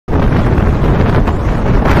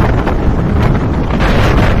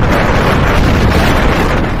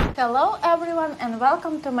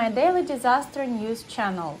welcome to my daily disaster news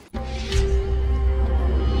channel.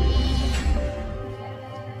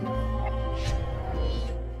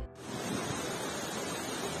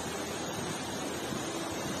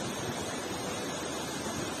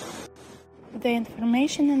 The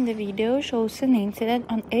information in the video shows an incident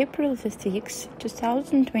on April 6,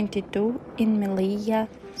 2022 in Melilla,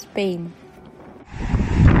 Spain.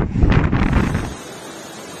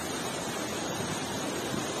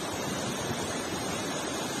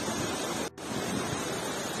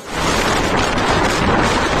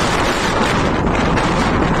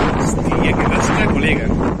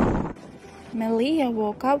 Melilla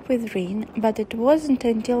woke up with rain, but it wasn't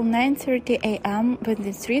until 9:30 a.m. when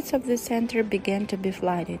the streets of the center began to be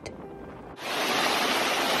flooded.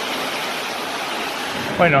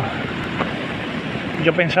 Bueno,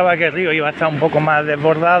 yo pensaba que el río iba a estar un poco más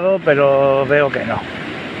desbordado, pero veo que no.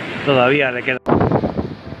 Todavía le queda.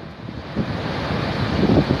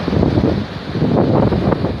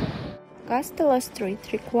 Castelar Street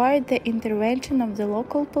required the intervention of the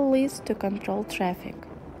local police to control traffic.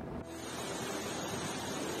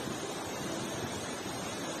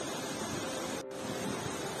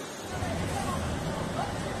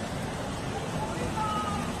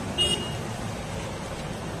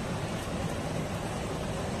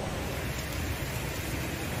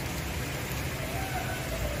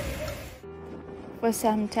 For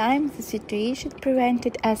some time, the situation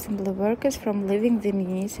prevented assembly workers from leaving the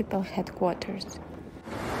municipal headquarters.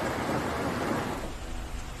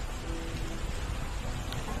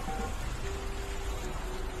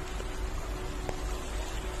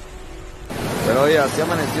 Pero oye, así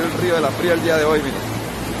amaneció el río de la Fría el día de hoy, mire.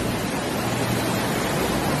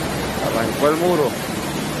 Arrancó el muro.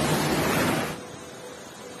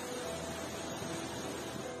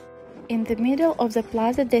 In the middle of the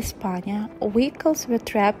Plaza de España, vehicles were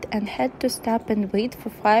trapped and had to stop and wait for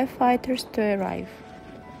firefighters to arrive.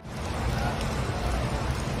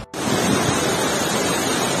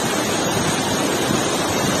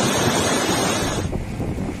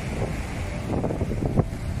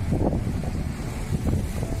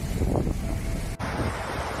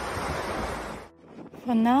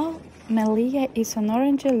 For now, Melilla is on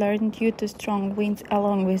orange alert due to strong winds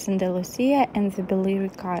along with Andalusia and the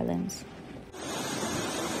Balearic Islands.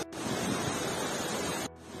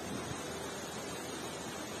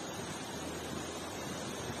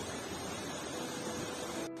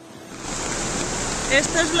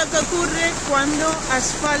 Esto es lo que ocurre cuando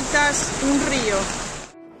asfaltas un río.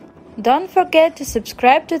 Don't forget to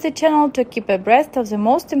subscribe to the channel to keep abreast of the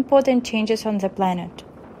most important changes on the planet.